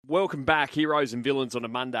Welcome back, Heroes and Villains on a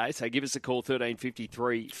Monday. So give us a call,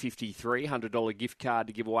 1353 53, $100 gift card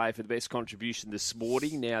to give away for the best contribution this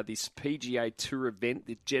morning. Now, this PGA Tour event,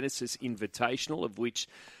 the Genesis Invitational, of which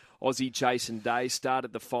Aussie Jason Day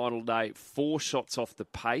started the final day 4 shots off the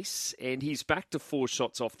pace, and he's back to 4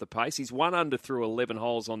 shots off the pace. He's 1 under through 11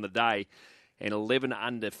 holes on the day and 11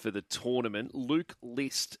 under for the tournament. Luke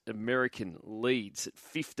List, American, leads at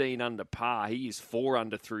 15 under par. He is 4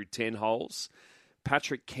 under through 10 holes.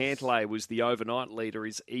 Patrick Cantlay was the overnight leader,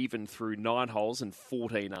 is even through 9 holes and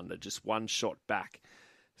 14 under, just 1 shot back.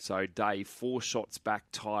 So Day 4 shots back,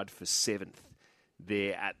 tied for 7th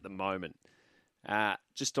there at the moment.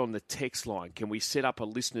 Just on the text line, can we set up a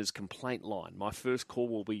listener's complaint line? My first call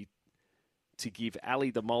will be to give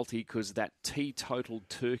Ali the multi because that teetotal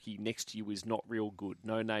turkey next to you is not real good.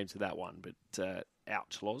 No name to that one, but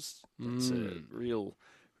ouch, Loz. That's a real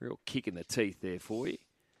kick in the teeth there for you.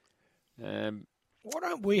 Why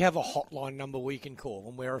don't we have a hotline number we can call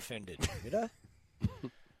when we're offended? You know?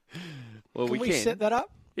 Well, can we set that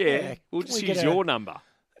up? Yeah, we'll just use your number.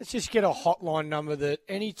 Let's just get a hotline number that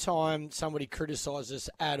any time somebody criticises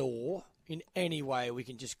us at all, in any way, we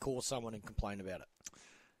can just call someone and complain about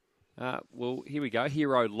it. Well, here we go.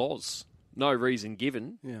 Hero Loz. No reason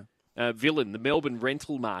given. Yeah. Villain, the Melbourne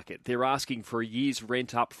rental market. They're asking for a year's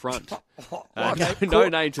rent up front. Okay, no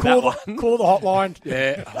name to that one. Call the hotline.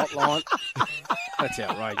 Yeah, hotline. That's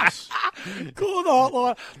outrageous. Call the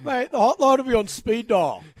hotline. Mate, the hotline will be on speed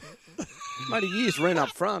dial. Mate, a year's rent up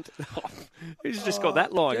front. Who's just got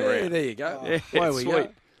that lying around? Yeah, there you go. Yeah, Away we sweet. go.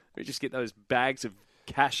 We just get those bags of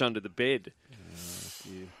cash under the bed.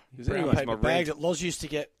 Brown paper bags that Loz used to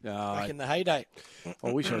get back in the heyday.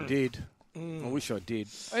 I wish I did. I wish I did.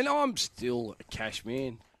 And I'm still a cash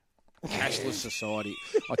man. Cashless society.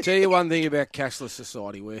 I'll tell you one thing about cashless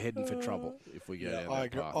society. We're heading for trouble if we go down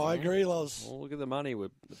that path. I agree, Loz. Well, look at the money. The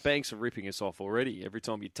banks are ripping us off already every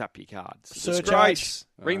time you tap your cards. Surcharge.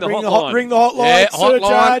 Ring the hotline. Ring the hotline. Yeah,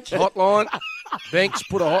 surcharge. hotline. Banks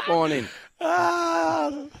put a hotline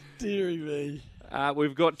in. Dearie me.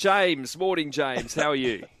 We've got James. Morning, James. How are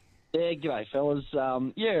you? Yeah, g'day, fellas.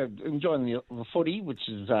 Enjoying the footy, which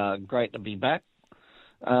is great to be back.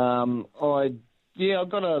 I've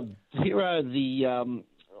got a hero.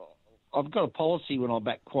 I've got a policy when I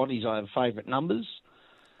back quaddies. I have favourite numbers,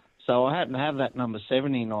 so I happen to have that number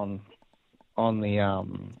 17 on the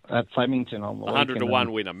at Flemington on the 100 to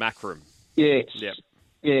 1 winner, Macram. Yes. Yep.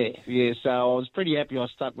 Yeah. So I was pretty happy. I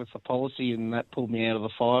stuck with the policy, and that pulled me out of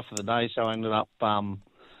the fire for the day. So I ended up, about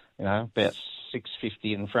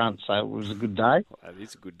 650 in front. So it was a good day. That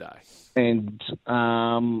is a good day. And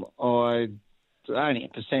I only a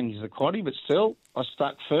percentage of the quaddie, but still I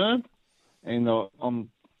stuck firm, and I'm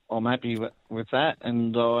happy with that.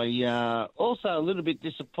 And I also a little bit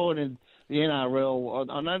disappointed the NRL.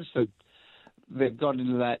 I noticed that they've got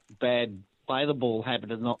into that bad play the ball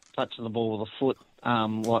habit of not touching the ball with a foot,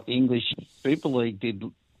 like the English Super League did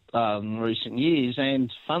in recent years.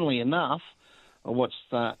 And funnily enough, I watched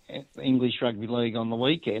the English Rugby League on the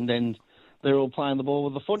weekend, and they're all playing the ball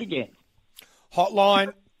with the foot again.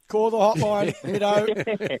 Hotline. Call the hotline,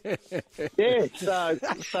 Yeah,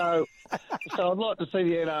 so I'd like to see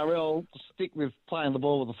the NRL stick with playing the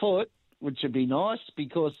ball with the foot, which would be nice,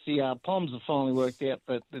 because the Poms have finally worked out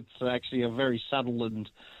that it's actually a very subtle and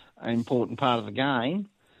important part of the game.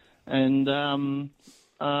 And, the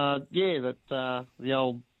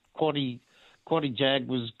old quaddie jag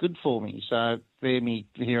was good for me. So they're me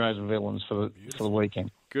heroes and villains for the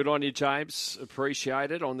weekend. Good on you, James. Appreciate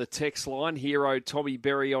it. On the text line, hero Tommy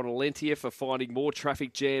Berry on Alentia for finding more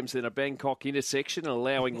traffic jams than a Bangkok intersection and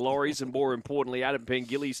allowing lorries, and more importantly, Adam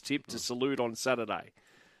Pengilly's tip to salute on Saturday.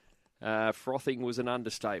 Frothing was an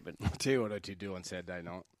understatement. I'll tell you what I did do on Saturday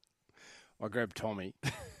night. I grabbed Tommy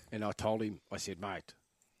and I told him, I said, mate,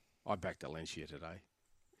 I backed Alentia today.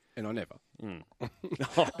 And I never. How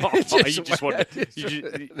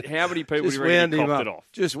many people do you reckon copped it off?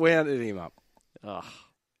 Just wounded him up. Oh.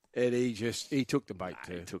 And he took the bait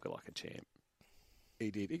too. He took it like a champ.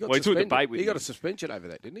 He did. He got he took the bait with He him. got a suspension over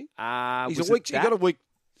that, didn't he? He got a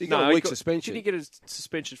week suspension. Didn't he get a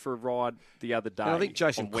suspension for a ride the other day? And I think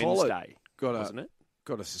Jason on Wednesday, got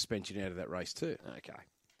a suspension out of that race too. Okay.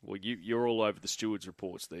 Well, you're all over the stewards'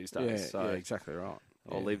 reports these days. Yeah, exactly right.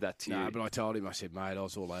 I'll leave that to you. No, but I told him, I said, mate, I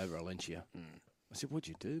was all over Alentia. I said, what'd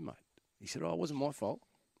you do, mate? He said, it wasn't my fault.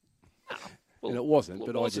 And it wasn't,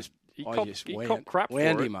 but I just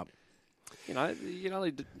wound him up. You know,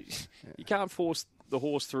 you can't force the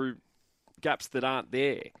horse through gaps that aren't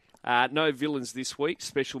there. No villains this week.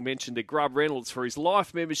 Special mention to Grub Reynolds for his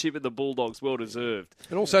life membership at the Bulldogs. Well deserved.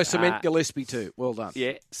 And also Cement Gillespie too. Well done.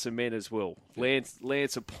 Yeah, Cement as well. Lance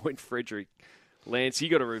a point, Frederick. Lance, you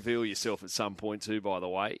got to reveal yourself at some point too, by the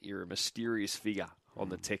way. You're a mysterious figure on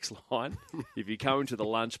the text line. If you come into the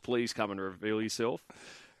lunch, please come and reveal yourself.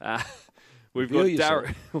 We've got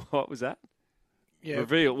Darren. What was that? Yeah.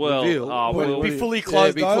 Reveal. Well, we'll be fully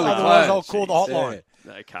closed, though. Otherwise, I'll call the hotline.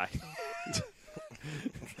 Yeah. Okay.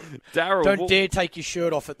 Daryl, don't dare take your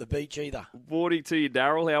shirt off at the beach either. Morning to you,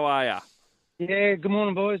 Daryl. How are you? Yeah, good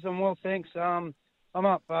morning, boys. I'm well, thanks. I'm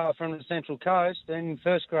up from the Central Coast. In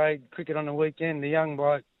first grade cricket on the weekend, the young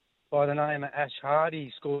bloke by the name of Ash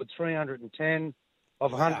Hardy scored 310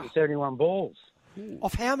 of 171 balls.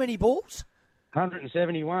 Of how many balls?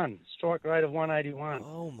 171. Strike rate of 181.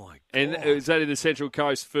 Oh, my God. And is that in the Central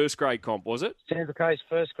Coast first grade comp, was it? Central Coast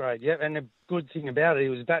first grade, yep. And the good thing about it, he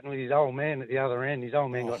was batting with his old man at the other end. His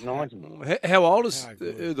old man got 90. How old is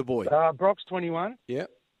the boy? Brock's 21. Yep.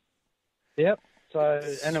 Yep. So,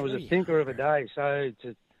 and it was a thinker of a day. So,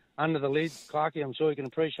 under the lid, Clarkie, I'm sure you can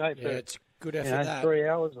appreciate. Yeah, it's good effort, that. 3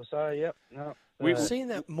 hours or so, yep. No. We've seen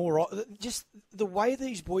that more. Just the way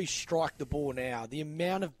these boys strike the ball now, the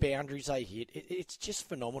amount of boundaries they hit, it's just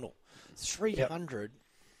phenomenal. 300,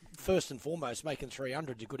 first and foremost, making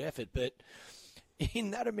 300 is a good effort, but in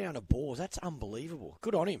that amount of balls, that's unbelievable.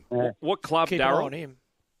 Good on him. What club, Keep Darryl? on him.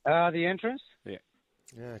 The entrance. Yeah.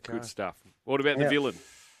 Okay. Good stuff. What about the villain?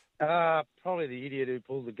 Probably the idiot who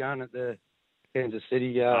pulled the gun at the Kansas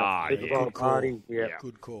City Super Bowl Good party. Yeah,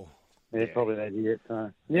 good call. Yeah, probably that idiot.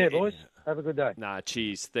 Boys, have a good day.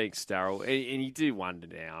 Cheers. Thanks, Darryl. And you do wonder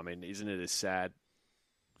now, I mean, isn't it a sad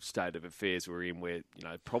state of affairs we're in where,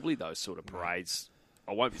 probably those sort of parades,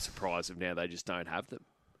 I won't be surprised if now they just don't have them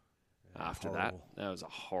after horrible. That was a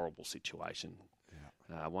horrible situation.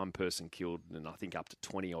 Yeah. One person killed and I think up to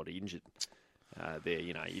 20-odd injured. There,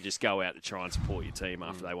 you just go out to try and support your team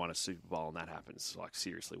after they won a Super Bowl and that happens. Like,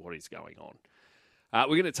 seriously, what is going on?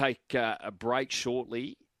 We're going to take a break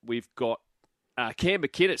shortly. We've got Cam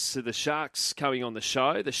McInnes to the Sharks coming on the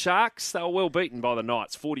show. The Sharks, they were well beaten by the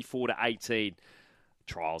Knights, 44-18.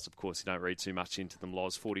 Trials, of course, you don't read too much into them,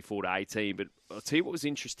 Loz, 44-18. But I'll tell you what was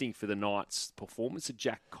interesting for the Knights, performance of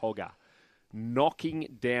Jack Cogger,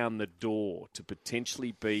 knocking down the door to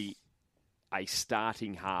potentially be a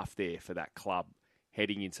starting half there for that club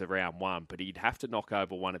heading into round one. But he'd have to knock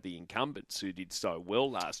over one of the incumbents who did so well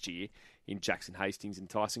last year in Jackson Hastings and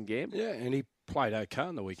Tyson Gamble. Yeah, and he played okay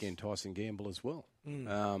on the weekend, Tyson Gamble as well.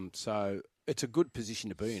 So it's a good position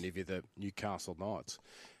to be in if you're the Newcastle Knights.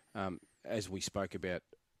 As we spoke about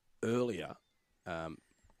earlier,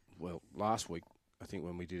 last week, I think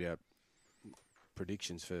when we did our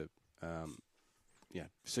predictions for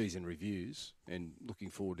season reviews and looking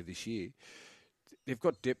forward to this year, they've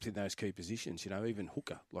got depth in those key positions. Even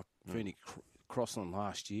hooker, like Phoenix Crossland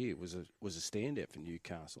last year was a standout for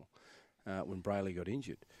Newcastle when Brayley got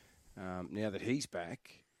injured. Now that he's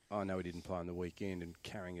back, I know he didn't play on the weekend and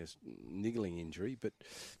carrying a niggling injury, but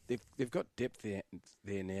they've got depth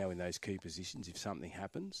there now in those key positions if something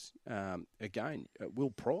happens. Again,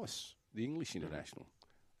 Will Price, the English the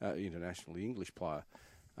English player,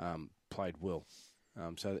 played well.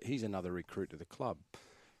 So he's another recruit to the club.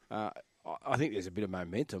 I think there's a bit of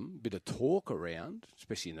momentum, a bit of talk around,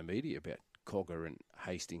 especially in the media, about Cogger and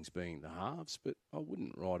Hastings being the halves, but I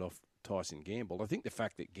wouldn't write off Tyson Gamble. I think the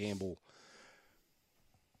fact that Gamble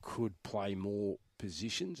could play more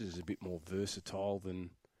positions, is a bit more versatile than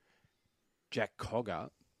Jack Cogger,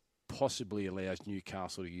 possibly allows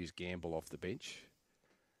Newcastle to use Gamble off the bench.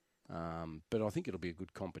 But I think it'll be a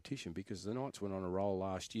good competition because the Knights went on a roll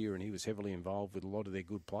last year and he was heavily involved with a lot of their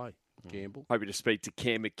good play, Gamble. Hoping to speak to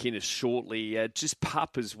Cam McInnes shortly. Just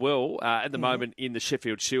pup as well. At the moment in the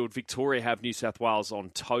Sheffield Shield, Victoria have New South Wales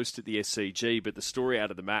on toast at the SCG, but the story out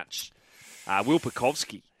of the match, Will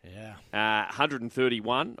Pukovski. Yeah.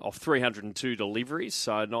 131 off 302 deliveries,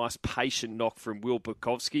 so a nice patient knock from Will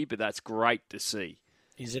Pukovski, but that's great to see.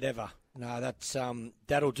 Is it ever? No, that's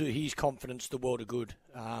that'll do his confidence the world of good.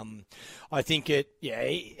 I think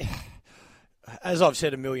as I've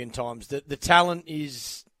said a million times, the talent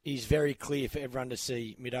is very clear for everyone to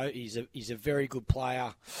see. Middo, he's a very good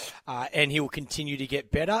player, and he'll continue to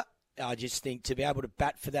get better. I just think to be able to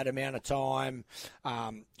bat for that amount of time,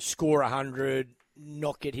 score 100,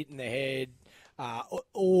 not get hit in the head,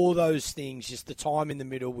 all those things, just the time in the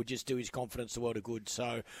middle would just do his confidence the world of good.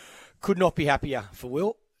 So could not be happier for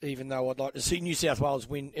Will, even though I'd like to see New South Wales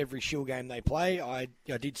win every Shield game they play. I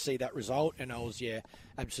did see that result, and I was,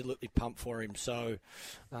 absolutely pumped for him. So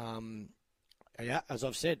Yeah, as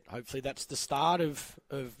I've said, hopefully that's the start of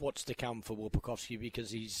what's to come for Will Pucovski,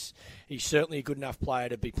 because he's certainly a good enough player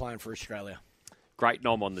to be playing for Australia. Great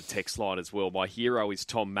nom on the text line as well. My hero is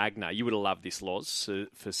Tom Magner. You would have loved this, Loz,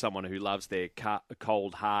 for someone who loves their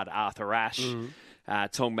cold, hard Arthur Ashe.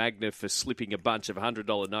 Tom Magner for slipping a bunch of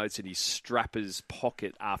 $100 notes in his strapper's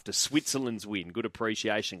pocket after Switzerland's win. Good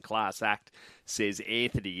appreciation, class act, says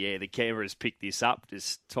Anthony. Yeah, the cameras picked this up.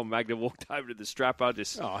 Just Tom Magner walked over to the strapper.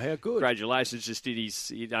 Just, how good. Congratulations, just in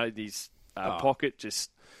his, pocket,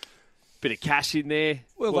 just bit of cash in there.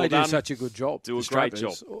 Well, they done. do such a good job. Do a great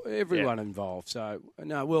job. Everyone involved. So,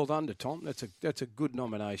 no, well done to Tom. That's a good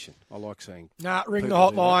nomination. I like seeing. Ring the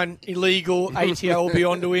hotline. Illegal. ATO will be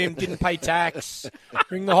onto him. Didn't pay tax.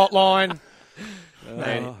 Ring the hotline.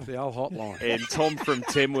 The old hotline. And Tom from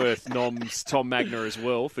Tamworth noms Tom Magner as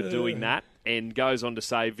well for doing that, and goes on to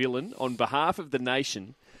say, villain, on behalf of the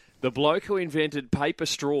nation, the bloke who invented paper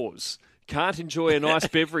straws can't enjoy a nice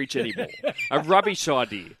beverage anymore. A rubbish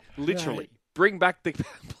idea. Literally. Right. Bring back the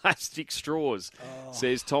plastic straws,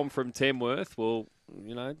 says Tom from Tamworth. Well,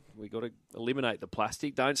 we got to eliminate the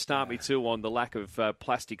plastic. Don't start me too on the lack of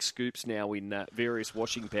plastic scoops now in various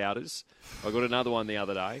washing powders. I got another one the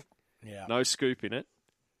other day. Yeah. No scoop in it.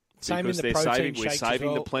 Same because in the protein we're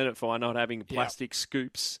saving the planet by not having plastic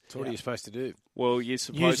scoops. So what are you supposed to do? Well, you're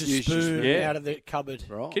supposed to use a spoon out of the cupboard.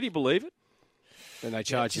 Right. Can you believe it? Then they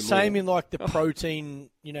charge you more. Same in like the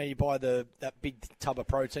protein. You buy that big tub of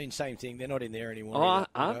protein. Same thing. They're not in there anymore.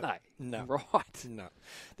 Aren't they? No. Right. No.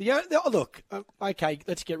 Look. Okay,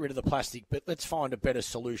 let's get rid of the plastic, but let's find a better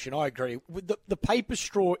solution. I agree. With the paper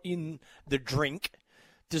straw in the drink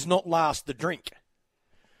does not last the drink.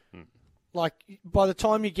 Like, by the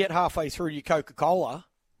time you get halfway through your Coca-Cola,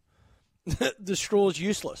 the straw's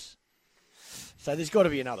useless. So there's got to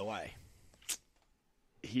be another way.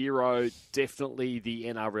 Hero, definitely the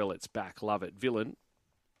NRL. It's back. Love it. Villain,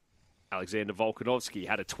 Alexander Volkanovski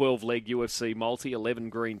had a 12-leg UFC multi, 11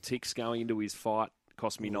 green ticks going into his fight.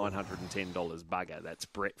 Cost me $910. Bugger. That's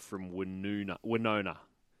Brett from Winona.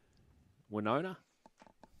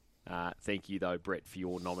 Thank you, though, Brett, for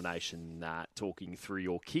your nomination, talking through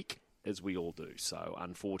your kick, as we all do. So,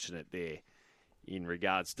 unfortunate there in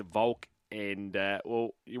regards to Volk. And,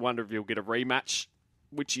 you wonder if he'll get a rematch,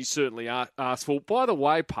 which he certainly asked for. By the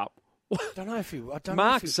way, Pup. I don't know if he...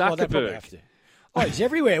 Mark Zuckerberg. He's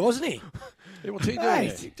everywhere, wasn't he? Yeah, what's he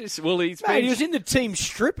doing? He was in the team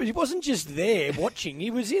strip. He wasn't just there watching.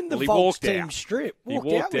 He was in the Volk's team strip. He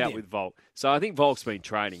walked out with Volk. So I think Volk's been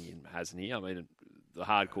training him, hasn't he? I mean, the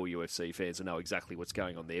hardcore UFC fans will know exactly what's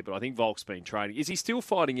going on there. But I think Volk's been training. Is he still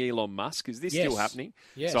fighting Elon Musk? Is this still happening?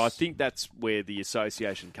 Yes. So I think that's where the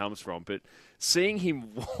association comes from. But seeing him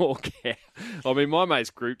walk out, I mean, my mate's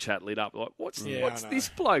group chat lit up. Like, what's this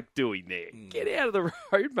bloke doing there? Get out of the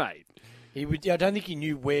road, mate. I don't think he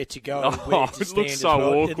knew where to go. Where to stand looked so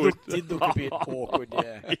awkward. It did look a bit awkward,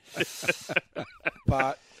 yeah.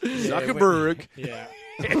 But Zuckerberg.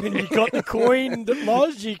 When you got the coin that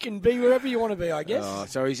Loz, you can be wherever you want to be, I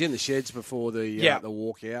guess. So he's in the sheds before the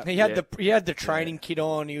walkout. He had the training kit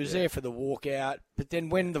on. He was there for the walkout. But then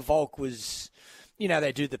when the Volk was,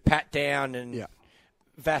 they do the pat down and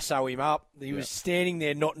Vasso him up. He was standing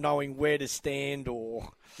there not knowing where to stand,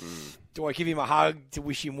 or do I give him a hug to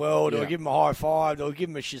wish him well? Do I give him a high five? Do I give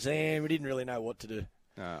him a Shazam? We didn't really know what to do.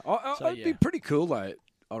 It'd be pretty cool, though,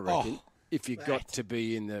 I reckon, if you got to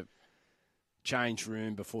be in the change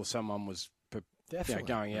room before someone was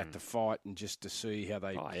going out to fight, and just to see how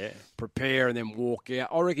they prepare and then walk out.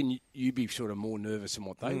 I reckon you'd be sort of more nervous than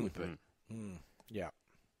what they would be. Yeah.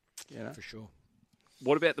 For sure.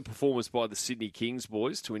 What about the performance by the Sydney Kings,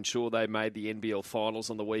 boys, to ensure they made the NBL finals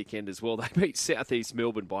on the weekend as well? They beat South East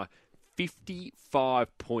Melbourne by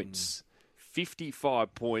 55 points.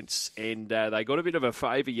 55 points, and they got a bit of a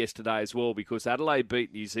favour yesterday as well, because Adelaide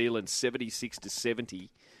beat New Zealand 76-70,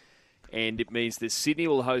 and it means that Sydney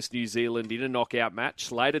will host New Zealand in a knockout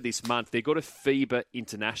match later this month. They've got a FIBA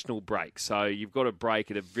international break, so you've got a break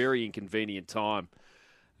at a very inconvenient time,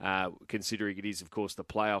 considering it is, of course, the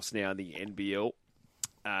playoffs now in the NBL.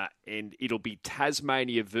 And it'll be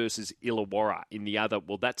Tasmania versus Illawarra in the other.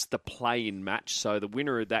 Well, that's the play-in match. So the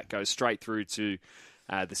winner of that goes straight through to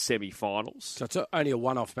the semi-finals. So it's only a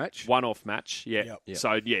one-off match? One-off match, yeah. Yep.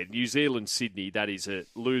 So, New Zealand-Sydney, that is a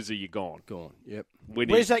loser, you're gone. Yep.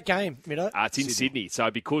 Where's that game, Middo? It's in Sydney.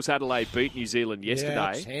 So because Adelaide beat New Zealand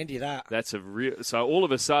yesterday... it's handy, that. That's a real... So all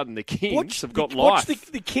of a sudden, the Kings have got life. Watch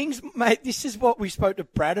the Kings, mate. This is what we spoke to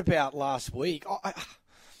Brad about last week.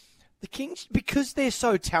 The Kings, because they're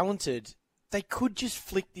so talented, they could just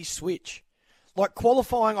flick this switch. Like,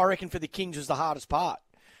 qualifying, I reckon, for the Kings was the hardest part.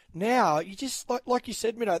 Now, you just, like you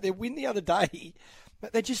said, their win the other day,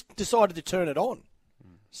 but they just decided to turn it on.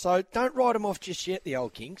 So don't write them off just yet, the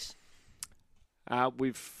old Kings. What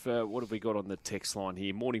have we got on the text line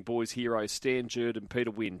here? Morning, boys. Heroes Stan Jerd and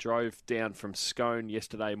Peter Wynn drove down from Scone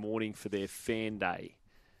yesterday morning for their fan day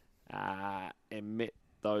and met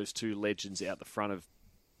those two legends out the front of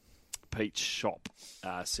Pete's shop,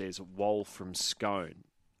 says Wall from Scone.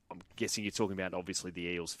 I'm guessing you're talking about, obviously, the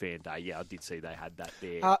Eels fan day. Yeah, I did see they had that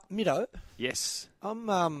there. Middo? Yes. I'm,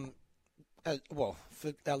 for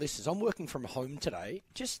our listeners, I'm working from home today.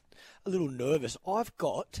 Just a little nervous. I've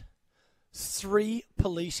got 3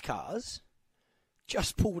 police cars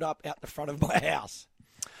just pulled up out the front of my house.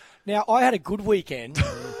 Now, I had a good weekend,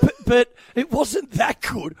 but it wasn't that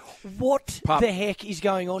good. What the heck is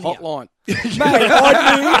going on hotline. Here? Mate,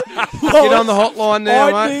 I need... Get on the hotline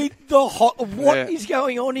now, I mate. need the What is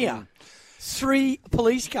going on here? 3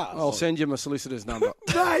 police cars. I'll send you my solicitor's number.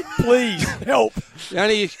 Mate, please, help.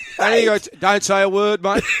 Don't say a word,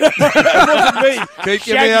 mate. It wasn't me. Keep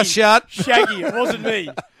your mouth shut. Shaggy, it wasn't me.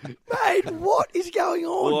 Mate, what is going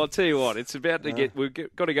on? Well, I'll tell you what, it's about to get... We've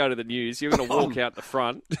got to go to the news. You're going to walk out the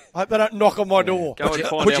front. I hope they don't knock on my door. Go and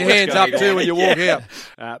find Put out your what's hands up, going too, on. when you walk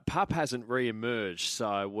out. Pup hasn't re-emerged,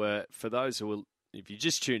 so for those who are... If you're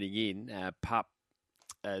just tuning in, Pup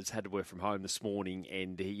has had to work from home this morning,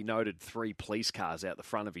 and he noted 3 police cars out the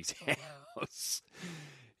front of his house.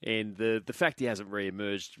 And the fact he hasn't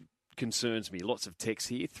re-emerged concerns me. Lots of text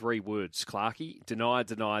here. 3 words, Clarkey. Deny,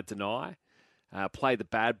 deny, deny. Play the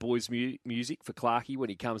Bad Boys music for Clarkey when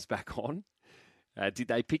he comes back on. Did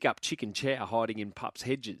they pick up chicken chow hiding in Pup's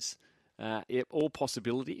hedges? All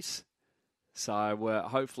possibilities. So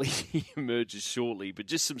hopefully he emerges shortly. But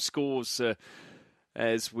just some scores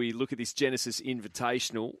as we look at this Genesis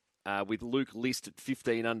Invitational with Luke List at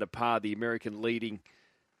 15 under par, the American leading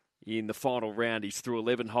in the final round. He's through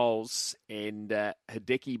 11 holes, and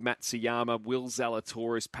Hideki Matsuyama, Will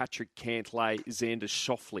Zalatoris, Patrick Cantlay, Xander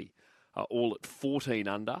Schauffele are all at 14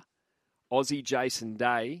 under. Aussie Jason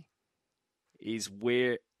Day is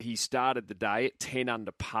where he started the day at 10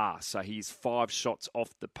 under par, so he's 5 shots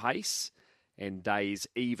off the pace, and Day is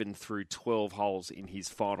even through 12 holes in his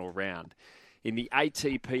final round. In the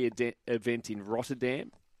ATP event in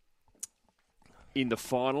Rotterdam, in the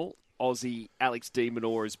final, Aussie Alex de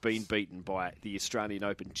Minaur has been beaten by the Australian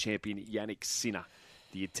Open champion Yannick Sinner,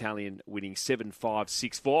 the Italian winning 7-5,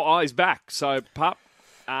 6-4. Oh, he's back. So, Pup,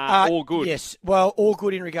 all good. Yes, well, all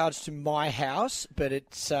good in regards to my house, but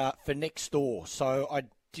it's for next door. So I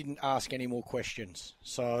didn't ask any more questions.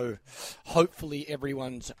 So hopefully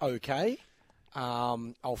everyone's okay.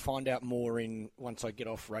 I'll find out more once I get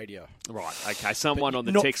off radio. Right, okay. Someone on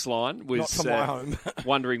the text line was not from my home.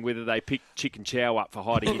 wondering whether they picked chicken chow up for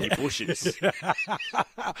hiding in your bushes.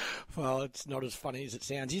 Well, it's not as funny as it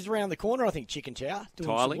sounds. He's around the corner, I think, chicken chow,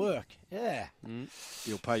 doing some work. Yeah.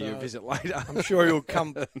 He'll pay you a visit later. I'm sure he'll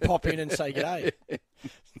come pop in and say g'day.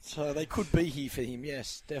 So they could be here for him,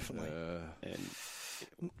 yes, definitely. A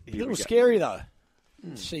little scary, though.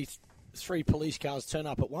 See 3 police cars turn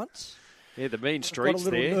up at once. Yeah, the mean streets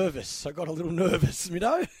there. I got a little nervous, you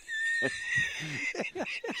know.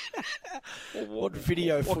 What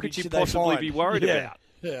video what footage could you did they possibly find? be worried about?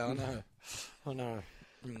 Yeah, I know.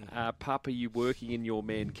 Pup, are you working in your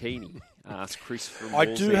mankini? Asked Chris from I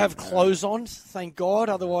do Wallsend. have clothes on, thank God.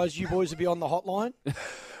 Otherwise, you boys would be on the hotline.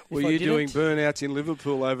 Were you doing burnouts in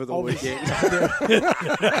Liverpool over the weekend?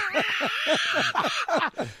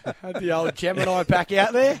 Had the old Gemini back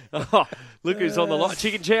out there. Oh, look who's on the line.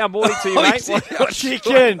 Chicken chow, morning to you, mate.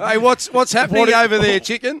 Chicken. Hey, what's happening over there,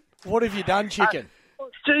 Chicken? What have you done, Chicken?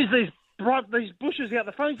 Geez, these bushes out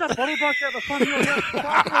the front. Is that bottle brush out the front?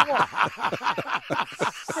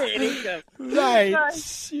 There you go. Mate,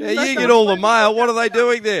 Yeah, you get all the mail. What are they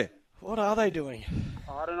doing there? what are they doing?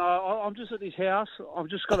 I don't know. I'm just at his house. I've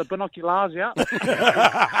just got the binoculars out. Mate,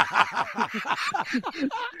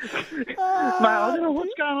 I don't know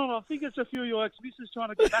what's going on. I think it's a few of your ex-missus trying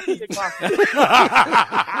to get back at your class.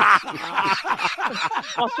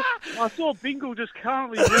 I saw Bingle just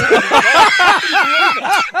currently trying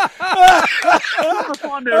to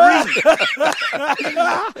find their ring.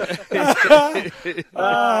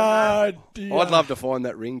 Oh, dear. I'd love to find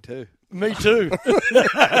that ring too. Me too.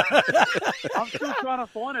 I'm still trying to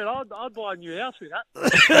find it. I'd buy a new house with that.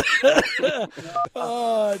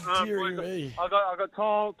 Oh, dearie me. I got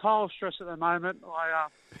tile stress at the moment.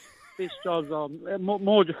 This job's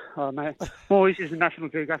more issues than National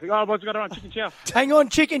Geographic. Oh, boys, got to run chicken chow. Hang on,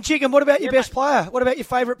 Chicken. What about your best player? What about your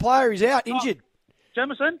favourite player? He's out, injured.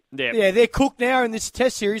 Jamison? Yeah, they're cooked now in this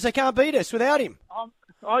test series. They can't beat us without him.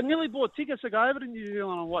 I nearly bought tickets to go over to New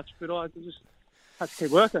Zealand and watch, but I just That's key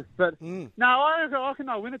worker. But no, I reckon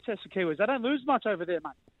they'll win a test for Kiwis. They don't lose much over there,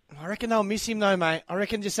 mate. I reckon they'll miss him, though, mate. I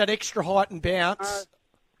reckon just that extra height and bounce.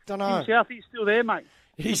 Don't know. Southie's still there, mate.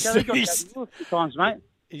 He's still times, mate.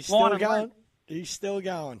 He's still going. He's still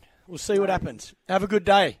going. We'll see what happens. Have a good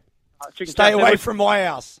day. Stay away from my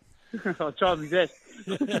house. I'll try my best.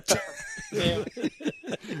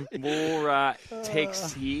 More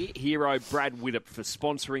texts here. Hero Brad Widdop for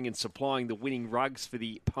sponsoring and supplying the winning rugs for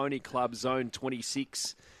the Pony Club Zone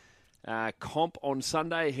 26 comp on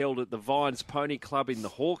Sunday, held at the Vines Pony Club in the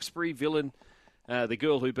Hawkesbury. Villain, the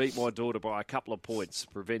girl who beat my daughter by a couple of points,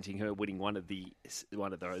 preventing her winning one of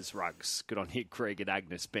those rugs. Good on you, Craig and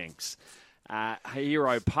Agnes Banks.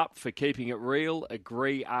 Hero Pup for keeping it real.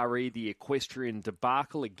 Agree RE the equestrian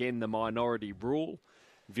debacle. Again, the minority rule.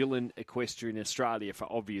 Villain Equestrian Australia for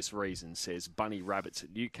obvious reasons, says Bunny Rabbits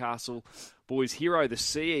at Newcastle. Boys, hero the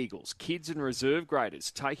Sea Eagles. Kids and reserve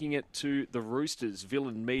graders taking it to the Roosters.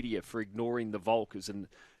 Villain Media for ignoring the Volkers and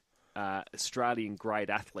Australian grade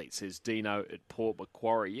athletes, says Dino at Port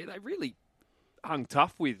Macquarie. Yeah, they really hung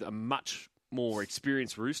tough with a much more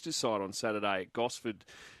experienced Roosters side on Saturday at Gosford.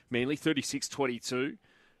 Manly 36-22.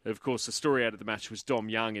 Of course, the story out of the match was Dom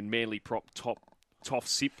Young and Manly prop Toff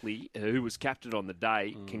Sipley, who was captain on the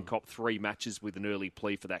day, can cop 3 matches with an early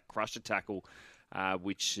plea for that crusher tackle,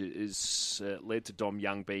 which is led to Dom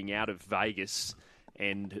Young being out of Vegas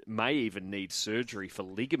and may even need surgery for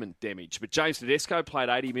ligament damage. But James Tedesco played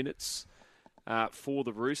 80 minutes for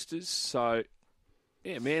the Roosters. So,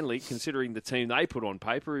 yeah, Manly, considering the team they put on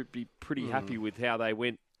paper, would be pretty happy with how they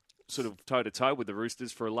went sort of toe-to-toe with the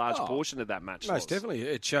Roosters for a large portion of that match. Most definitely.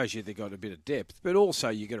 It shows you they've got a bit of depth. But also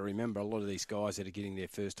you've got to remember a lot of these guys that are getting their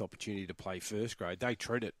first opportunity to play first grade, they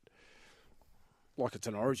treat it like it's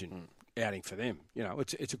an origin outing for them. You know,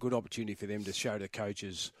 it's a good opportunity for them to show the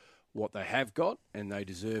coaches what they have got, and they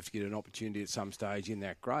deserve to get an opportunity at some stage in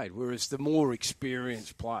that grade. Whereas the more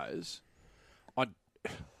experienced players, I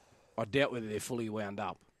doubt whether they're fully wound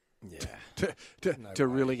up. Yeah, to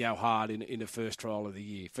really go hard in the first trial of the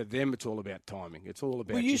year. For them, it's all about timing. It's all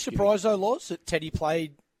about. Were you surprised though, Loz, that Teddy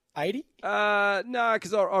played 80? No,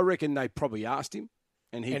 because I reckon they probably asked him,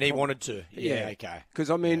 and he wanted to. Yeah, okay.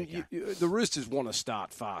 Because I mean, the Roosters want to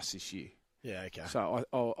start fast this year. Yeah, okay. So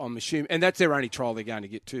I'm assuming, and that's their only trial they're going to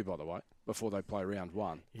get to, by the way, before they play round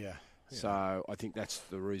 1. Yeah. So I think that's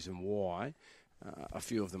the reason why a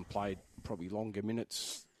few of them played probably longer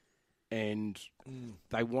minutes. And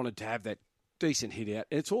they wanted to have that decent hit out.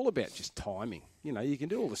 And it's all about just timing. You know, you can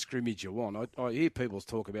do all the scrimmage you want. I hear people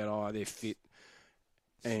talk about, they're fit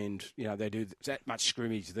and, you know, they do that much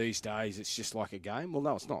scrimmage these days. It's just like a game. Well,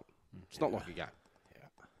 no, it's not. It's not like a game.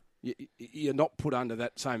 Yeah. You're not put under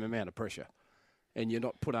that same amount of pressure and you're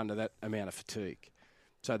not put under that amount of fatigue.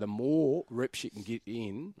 So the more reps you can get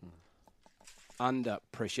in under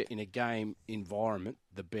pressure in a game environment,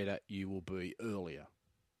 the better you will be earlier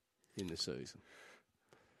in the season.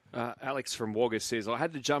 Alex from Wagga says, I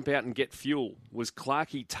had to jump out and get fuel. Was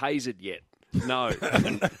Clarkey tasered yet? No.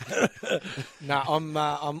 No,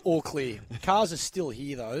 I'm all clear. Cars are still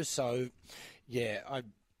here, though, so, yeah,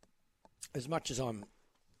 as much as I'm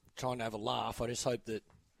trying to have a laugh, I just hope that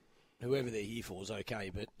whoever they're here for is okay.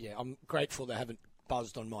 But, yeah, I'm grateful they haven't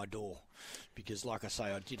buzzed on my door because, like I say,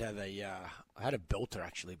 I did have I had a belter,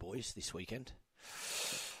 actually, boys, this weekend.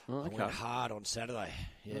 Oh, okay. I went hard on Saturday.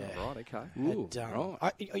 Yeah. Oh, right, okay. Ooh,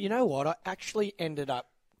 right. You know what? I actually ended up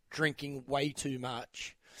drinking way too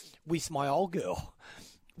much with my old girl.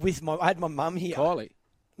 I had my mum here. Kylie.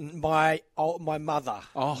 My mother.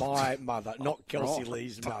 Oh. My mother, not Kelsey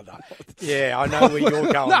Lee's mother. Yeah, I know where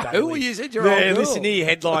you're going, Daly. Who you said your old girl? Listen here,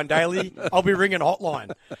 headline, Daly. I'll be ringing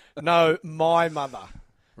hotline. No, my mother.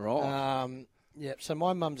 Right. Yeah, so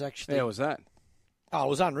my mum's actually... How was that? Oh, it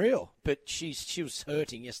was unreal, but she was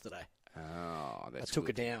hurting yesterday. Oh, that's I took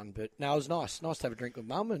her down, but no, it was nice. Nice to have a drink with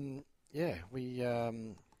Mum, and yeah, we...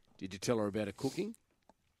 Did you tell her about her cooking?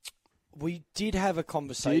 We did have a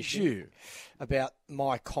conversation about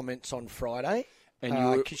my comments on Friday. And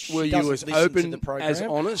were you as open, as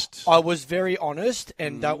honest? I was very honest,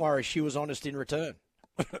 and don't worry, she was honest in return.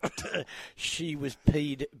 She was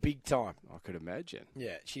peed big time. I could imagine.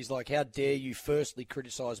 Yeah, she's like, how dare you firstly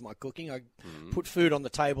criticise my cooking? I put food on the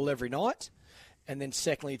table every night, and then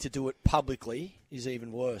secondly, to do it publicly is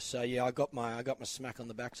even worse. So, yeah, I got my smack on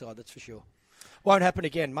the backside, that's for sure. Won't happen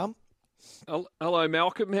again, Mum. Hello,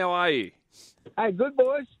 Malcolm. How are you? Hey, good,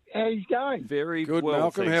 boys. How you going? Very good, well,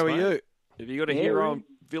 Malcolm. Thanks, how are mate. you? Have you got a hero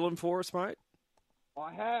villain for us, mate?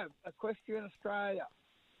 I have. Equestrian Australia.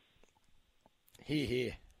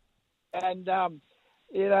 Here. And,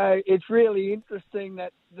 it's really interesting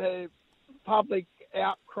that the public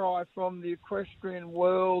outcry from the equestrian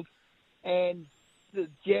world and the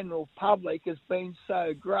general public has been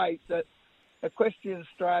so great that Equestrian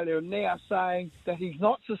Australia are now saying that he's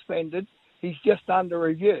not suspended, he's just under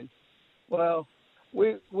review. Well,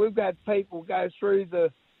 we've had people go through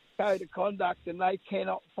the code of conduct and they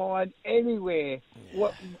cannot find anywhere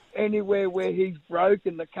where he's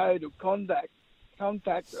broken the code of conduct.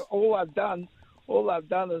 All they've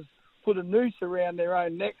done is put a noose around their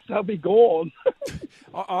own necks. They'll be gone.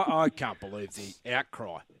 I can't believe the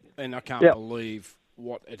outcry, and I can't believe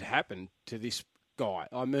what had happened to this guy.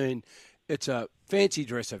 I mean, it's a fancy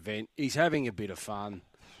dress event. He's having a bit of fun.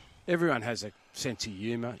 Everyone has a sense of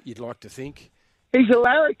humour, you'd like to think. He's a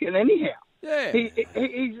larrikin anyhow. Yeah. He's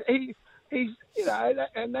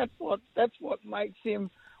and that's what makes him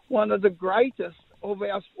one of the greatest of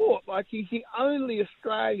our sport. Like, he's the only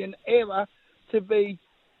Australian ever to be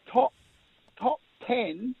top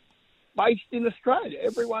 10 based in Australia.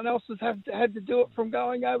 Everyone else has had to do it from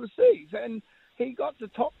going overseas, and he got to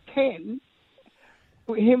top 10.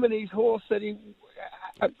 Him and his horse that he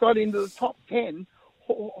got into the top 10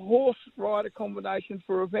 horse rider combination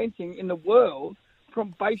for eventing in the world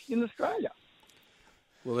from based in Australia.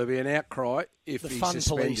 Will there be an outcry if he's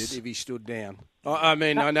suspended, police. if he stood down? I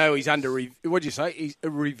mean, I know he's under review. What'd you say? He's a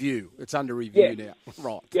review. It's under review now.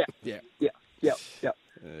 Right. Yeah.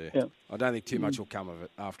 I don't think too much will come of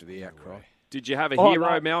it after the outcry. Did you have a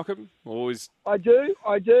hero, Malcolm? Or was... I do.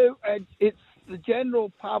 And it's the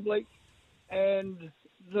general public and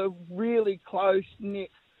the really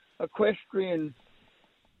close-knit equestrian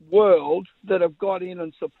world that have got in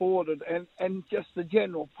and supported, and just the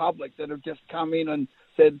general public that have just come in and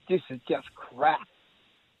said, this is just crap.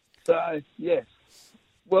 So, yes,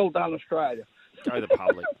 well done, Australia. Go the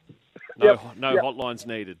public. No hotlines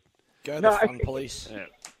needed. Go the fun police.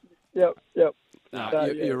 Yep. No,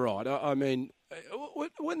 you're right. I mean,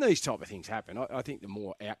 when these type of things happen, I think the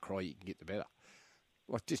more outcry you can get, the better.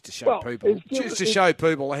 Like, just to show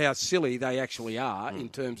people how silly they actually are in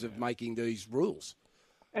terms of making these rules.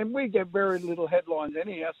 And we get very little headlines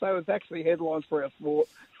anyhow, so it's actually headlines for our sport.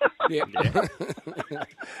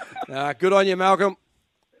 Good on you, Malcolm.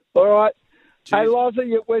 All right. Cheers. Hey,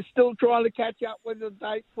 Lozzie, we're still trying to catch up with the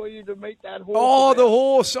date for you to meet that horse. Oh, the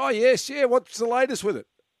horse. Oh, yes. Yeah, what's the latest with it?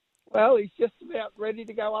 Well, he's just about ready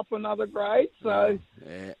to go up another grade. So,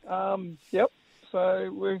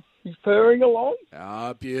 So he's purring along.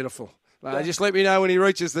 Ah, beautiful. Just let me know when he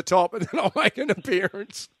reaches the top, and then I'll make an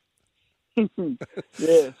appearance.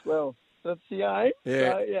 Yes, well, that's the aim.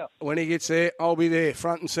 Yeah. So, When he gets there, I'll be there,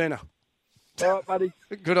 front and centre. All right, buddy.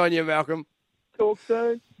 Good on you, Malcolm. Talk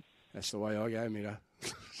soon. That's the way I go, Mito.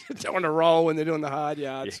 Don't want to roll when they're doing the hard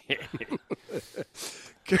yards.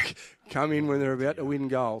 Come in when they're about to win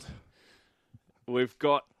gold. We've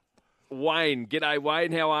got Wayne. G'day,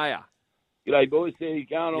 Wayne. How are you? G'day, boys. How you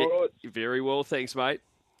going? All right? Very well, thanks, mate.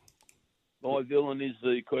 My villain is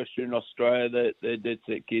the Equestrian Australia. They're dead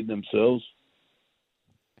set kid themselves.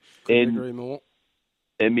 Couldn't agree more.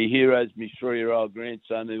 And my hero's my 3-year-old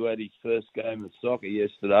grandson who had his first game of soccer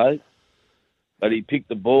yesterday. But he picked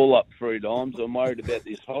the ball up 3 times. I'm worried about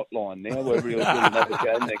this hotline now, whether he'll get another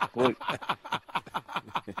game next week.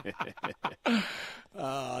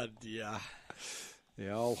 Oh, dear. The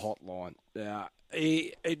old hotline.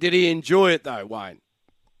 Did he enjoy it, though, Wayne?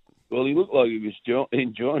 Well, he looked like he was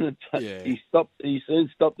enjoying it. Yeah. He soon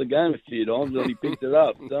stopped the game a few times and he picked it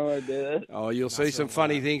up. Don't worry about that. Oh, you'll see some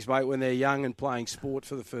funny things, mate, when they're young and playing sport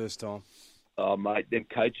for the first time. Oh, mate, them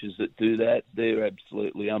coaches that do that, they're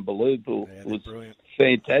absolutely unbelievable. Yeah, it was brilliant.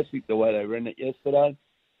 fantastic the way they ran it yesterday.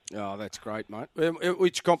 Oh, that's great, mate.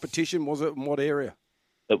 Which competition was it, and what area?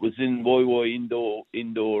 It was in Woi Woi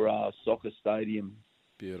indoor soccer stadium.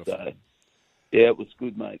 Beautiful. So, yeah, it was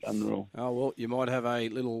good, mate. Unreal. Oh, well, you might have a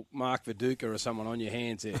little Mark Viduka or someone on your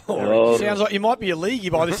hands there. Oh, Sounds like you might be a leaguey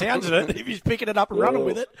by the sounds of it, if he's picking it up and running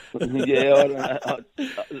with it. Yeah, I don't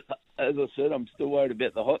know. As I said, I'm still worried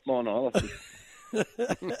about the hotline. I'll have to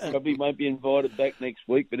probably won't be invited back next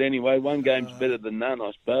week. But anyway, one game's better than none,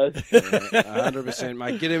 I suppose. 100%,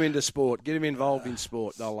 mate. Get him into sport. Get him involved in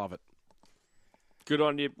sport. They'll love it. Good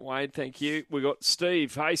on you, Wayne. Thank you. We got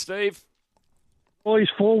Steve. Hey, Steve. Boys,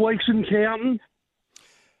 4 weeks and counting.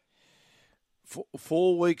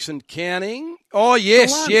 4 weeks and counting. Oh,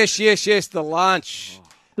 yes. The lunch.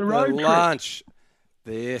 The road trip. Lunch.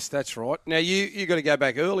 Yes, that's right. Now, you got to go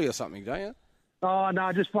back early or something, don't you? Oh,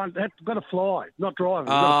 no, just got to fly, not driving.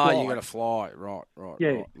 You got to fly. Right.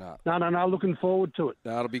 Yeah. Right. No, looking forward to it.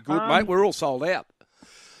 That'll be good, mate. We're all sold out.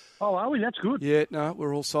 Oh, are we? That's good. Yeah, no,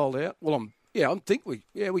 we're all sold out. Well,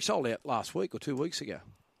 we sold out last week or 2 weeks ago.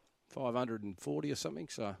 540 or something,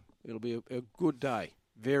 so It'll be a good day.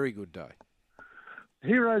 Very good day.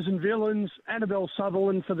 Heroes and villains. Annabelle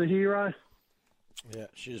Sutherland for the hero. Yeah,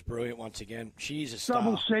 she was brilliant once again. She's a star.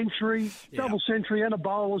 Double century and a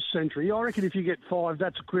bowler's century. I reckon if you get 5,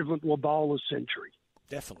 that's equivalent to a bowler's century.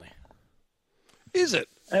 Definitely. Is it?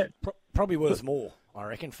 Probably worth more, I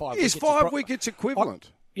reckon. 5 Is wickets. 5 wickets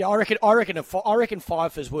equivalent? I reckon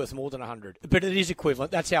 5 is worth more than 100, but it is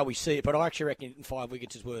equivalent. That's how we see it. But I actually reckon 5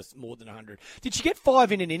 wickets is worth more than 100. Did she get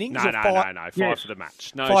 5 in an innings? No. 5 for the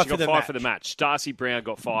match. No, she got 5 for the match. Darcy Brown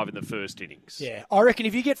got 5 in the first innings. Yeah, I reckon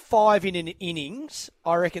if you get 5 in an innings,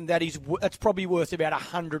 I reckon that's probably worth about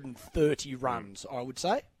 130 runs. I would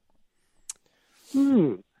say.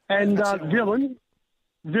 And villain,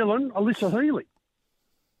 Alyssa Healy.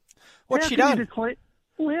 What's she done?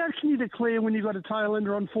 How can you declare when you got a tail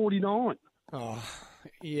ender on 49? Oh,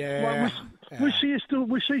 yeah. Was she still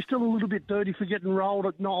a little bit dirty for getting rolled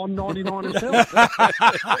on 99 herself?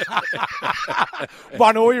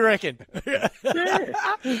 1-1, you reckon? Yeah.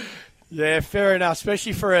 Yeah, fair enough.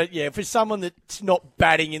 Especially for someone that's not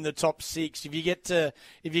batting in the top 6. If you get a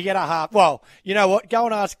half, well, you know what? Go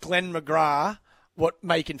and ask Glenn McGrath what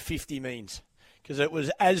making 50 means, because it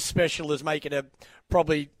was as special as making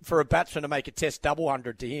probably for a batsman to make a Test double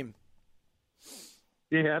 100 to him.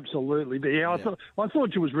 Yeah, absolutely. But I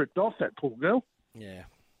thought she was ripped off, that poor girl. Yeah.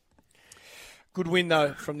 Good win,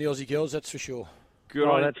 though, from the Aussie girls, that's for sure. Good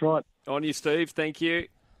on, that's right. On you, Steve. Thank you.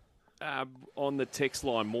 On the text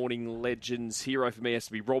line, Morning Legends, hero for me has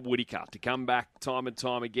to be Rob Whittaker. To come back time and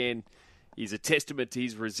time again, he's a testament to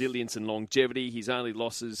his resilience and longevity. His only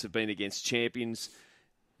losses have been against champions.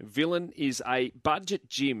 Villain is a budget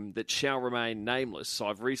gym that shall remain nameless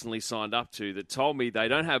I've recently signed up to that told me they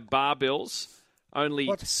don't have barbells, only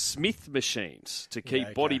Smith machines to keep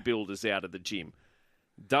bodybuilders out of the gym.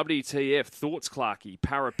 WTF, thoughts, Clarkey,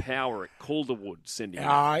 Para Power at Calderwood sending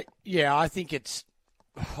I think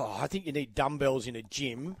I think you need dumbbells in a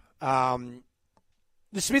gym. The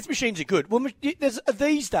Smith machines are good. Well,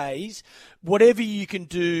 these days, whatever you can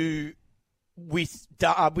do with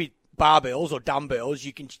barbells or dumbbells,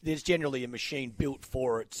 there's generally a machine built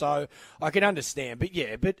for it. So I can understand.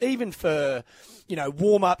 But even for,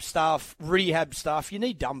 warm-up stuff, rehab stuff, you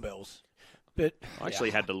need dumbbells. But I actually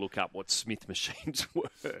had to look up what Smith machines were.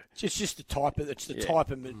 It's just the type of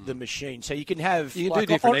the machine. So you can have do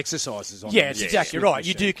different exercises on that's exactly right.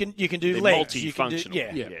 You can do They're legs,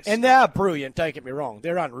 multifunctional. Yes. And they are brilliant, don't get me wrong.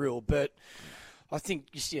 They're unreal, but I think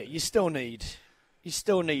you still need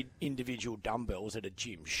individual dumbbells at a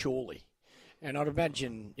gym, surely. And I'd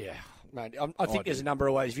imagine, mate, I think there's a number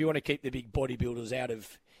of ways. If you want to keep the big bodybuilders out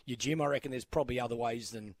of your gym, I reckon there's probably other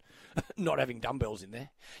ways than not having dumbbells in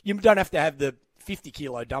there. You don't have to have the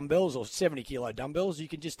 50-kilo dumbbells or 70-kilo dumbbells. You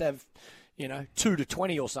can just have, 2 to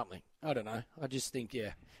 20 or something. I don't know. I just think,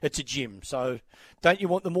 it's a gym. So don't you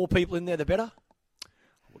want the more people in there, the better?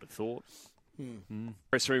 I would have thought.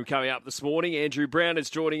 Press room coming up this morning. Andrew Brown is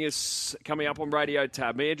joining us coming up on Radio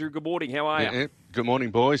Tab. Andrew, good morning. How are you? Good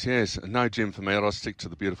morning, boys. Yes, no gym for me. I'll stick to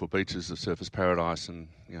the beautiful beaches of Surfers Paradise and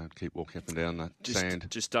keep walking up and down that sand.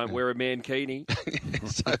 Just don't wear a mankini.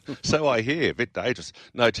 so I hear. A bit dangerous.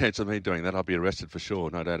 No chance of me doing that. I'll be arrested for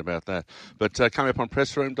sure. No doubt about that. But coming up on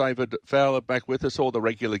press room, David Fowler back with us. All the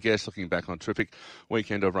regular guests looking back on terrific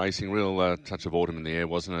weekend of racing. Real touch of autumn in the air,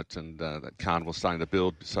 wasn't it? And that carnival starting to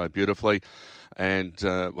build so beautifully. And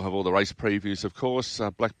we'll have all the race previews, of course.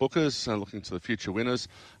 Black Bookers looking to the future winners,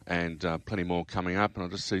 and plenty more coming up. And I'll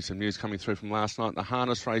just see some news coming through from last night in the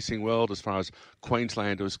harness racing world as far as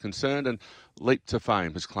Queensland is concerned. And Leap to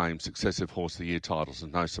Fame has claimed successive Horse of the Year titles,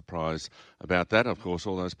 and no surprise about that. Of course,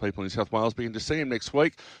 all those people in New South Wales begin to see him next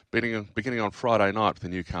week, beginning on Friday night with the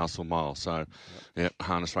Newcastle Mile. So,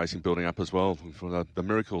 harness racing building up as well for the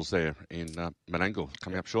miracles there in Menangle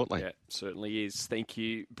coming up shortly. Yeah, certainly is. Thank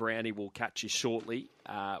you, Brownie. We'll catch you shortly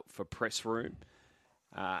for press room.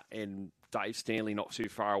 And Dave Stanley not too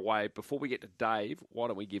far away. Before we get to Dave, why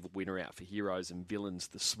don't we give a winner out for Heroes and Villains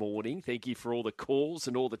this morning? Thank you for all the calls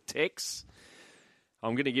and all the texts.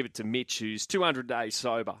 I'm going to give it to Mitch, who's 200 days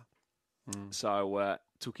sober. So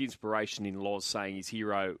took inspiration in Loz saying his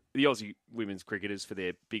hero, the Aussie women's cricketers, for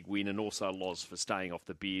their big win, and also Loz for staying off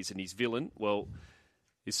the beers. And his villain, well,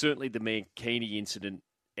 is certainly the Mankini incident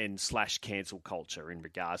and / cancel culture in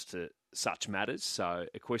regards to such matters. So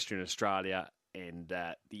Equestrian Australia and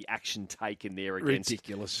the action taken there against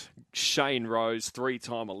ridiculous Shane Rose,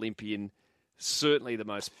 3-time Olympian, certainly the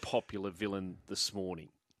most popular villain this morning.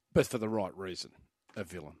 But for the right reason, a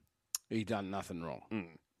villain. He done nothing wrong.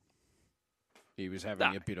 He was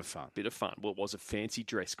having a bit of fun. Well, it was a fancy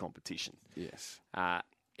dress competition. Yes.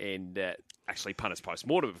 And actually, punters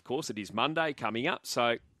post-mortem, of course. It is Monday coming up.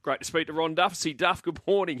 So Great to speak to Ron Duffy. Duff, good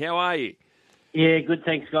morning. How are you? Yeah, good,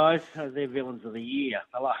 thanks, guys. They're villains of the year.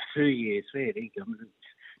 The last 2 years, fair dinkum.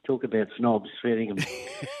 Talk about snobs, fair dinkum.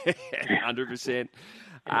 100%.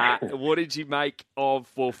 What did you make of,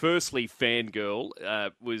 well, firstly, Fangirl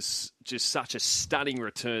was just such a stunning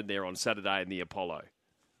return there on Saturday in the Apollo.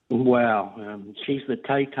 Wow, she's the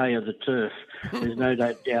Tay-Tay of the turf. There's no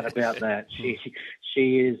doubt about that.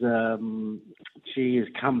 She has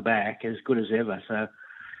come back as good as ever. So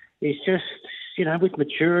it's just, with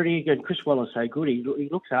maturity, and Chris Waller's so good, he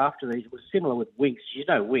looks after these. It was similar with Winks. She's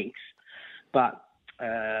no Winks, but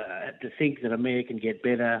to think that Amir can get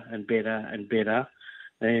better and better and better,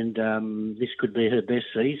 and this could be her best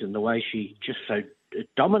season, the way she just so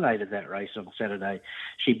dominated that race on Saturday.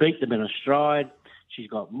 She beat them in a stride. She's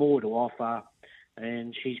got more to offer,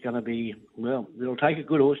 and she's going to be, well, it'll take a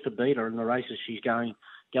good horse to beat her in the races she's going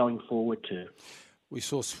forward to. We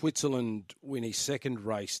saw Switzerland win his second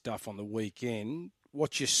race, Duff, on the weekend.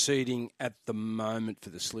 What's your seeding at the moment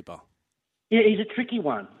for the slipper? Yeah, he's a tricky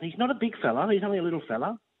one. He's not a big fella. He's only a little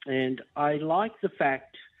fella. And I like the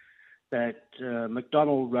fact that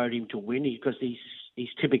McDonald rode him to win because he's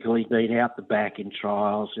typically been out the back in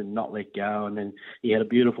trials and not let go. And then he had a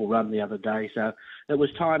beautiful run the other day. So it was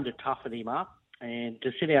time to toughen him up. And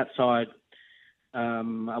to sit outside a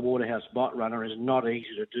Waterhouse bot runner is not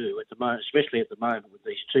easy to do at the moment, especially at the moment with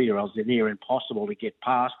these 2-year-olds. They're near impossible to get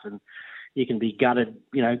past, and you can be gutted,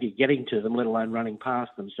 getting to them, let alone running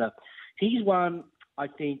past them. So he's one, I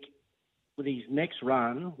think, with his next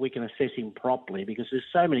run, we can assess him properly because there's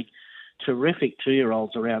so many terrific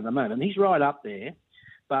 2-year-olds around the moment. And he's right up there.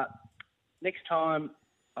 But next time,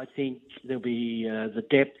 I think there'll be the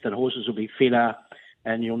depth and horses will be fitter,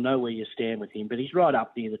 and you'll know where you stand with him. But he's right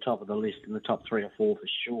up near the top of the list in the top 3 or 4 for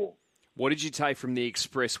sure. What did you take from the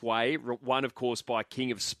Expressway? One, of course, by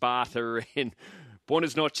King of Sparta and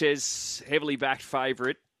Buenos Noches, heavily backed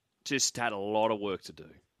favourite. Just had a lot of work to do.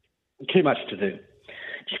 Too much to do.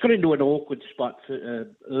 Just got into an awkward spot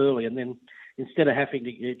early, and then instead of having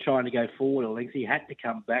to trying to go forward a length, he had to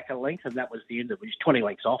come back a length, and that was the end of it. He's 20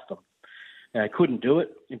 lengths off them. Couldn't do it.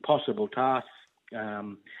 Impossible task.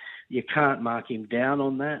 You can't mark him down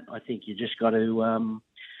on that. I think you just got to,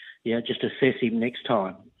 just assess him next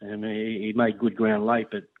time. And he made good ground late,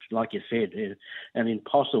 but like you said, an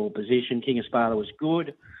impossible position. King of Sparta was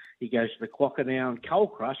good. He goes to the Quokka now, and Coal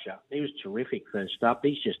Crusher, he was terrific first up.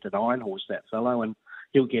 He's just an iron horse, that fellow, and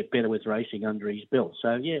he'll get better with racing under his belt.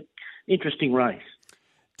 So, yeah, interesting race.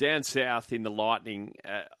 Down south in the Lightning,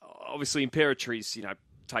 obviously Imperatrice,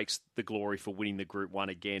 takes the glory for winning the Group 1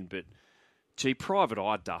 again, but gee, Private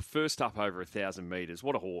Eye Duff, first up over 1,000 metres.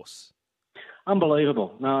 What a horse.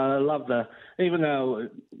 Unbelievable. No, I love even though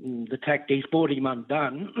the tactics brought him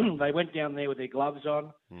undone, they went down there with their gloves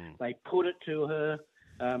on. They put it to her.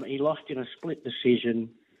 He lost in a split decision,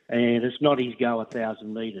 and it's not his go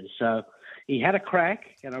 1,000 metres. So he had a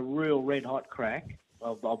crack, and a real red-hot crack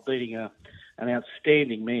of beating an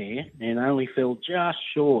outstanding mare, and only fell just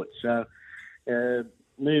short. So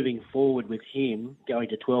moving forward with him, going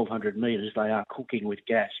to 1,200 metres, they are cooking with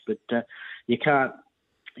gas. But you can't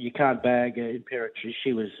bag Imperatrice.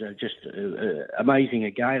 She was just amazing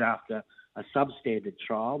again after a substandard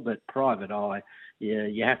trial. But Private Eye,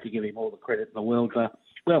 you have to give him all the credit in the world for,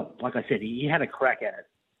 well, like I said, he had a crack at it.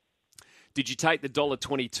 Did you take the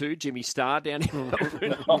 $1.22 Jimmy Starr down here?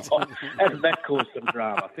 That caused some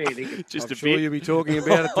drama. I'm sure you'll be talking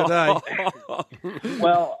about it today.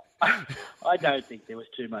 Well, I don't think there was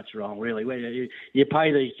too much wrong, really. You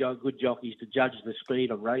pay these good jockeys to judge the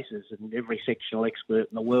speed of races, and every sectional expert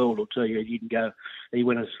in the world will tell you he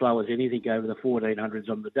went as slow as anything over the 1400s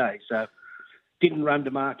on the day. So didn't run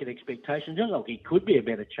to market expectations. Look, he could be a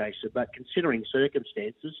better chaser, but considering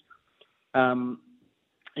circumstances,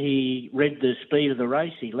 he read the speed of the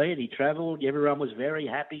race. He led, he travelled. Everyone was very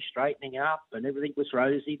happy, straightening up, and everything was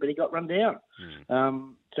rosy, but he got run down.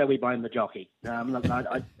 So we blame the jockey.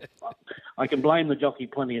 I can blame the jockey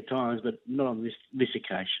plenty of times, but not on this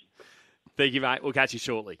occasion. Thank you, mate. We'll catch you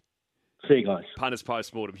shortly. See you guys. Punters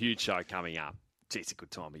Postmortem, huge show coming up. Gee, it's a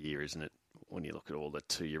good time of year, isn't it? When you look at all the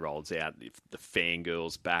 2-year-olds out, the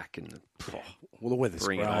Fangirls back, and well, the weather's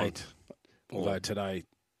great. Although today,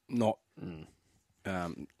 not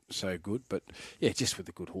so good, but yeah, just with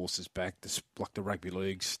the good horses back, like the rugby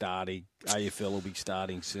league starting, AFL will be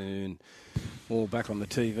starting soon. All back on the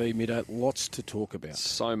TV, Middo. Lots to talk about.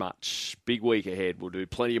 So much. Big week ahead. We'll do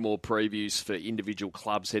plenty more previews for individual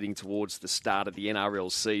clubs heading towards the start of the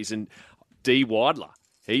NRL season. D. Weidler,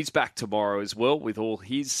 he's back tomorrow as well with all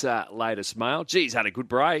his latest mail. Gee, he's had a good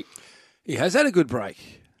break. He has had a good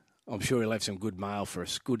break. I'm sure he'll have some good mail for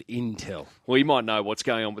us, good intel. Well, you might know what's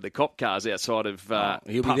going on with the cop cars outside of.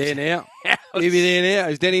 He'll Pub's be there now. house. He'll be there now.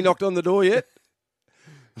 Has Danny knocked on the door yet?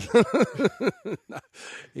 No,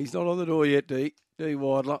 he's not on the door yet, D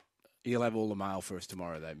Widler. He'll have all the mail for us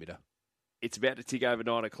tomorrow, though, Middo. It's about to tick over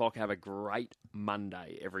 9 o'clock. Have a great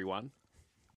Monday, everyone.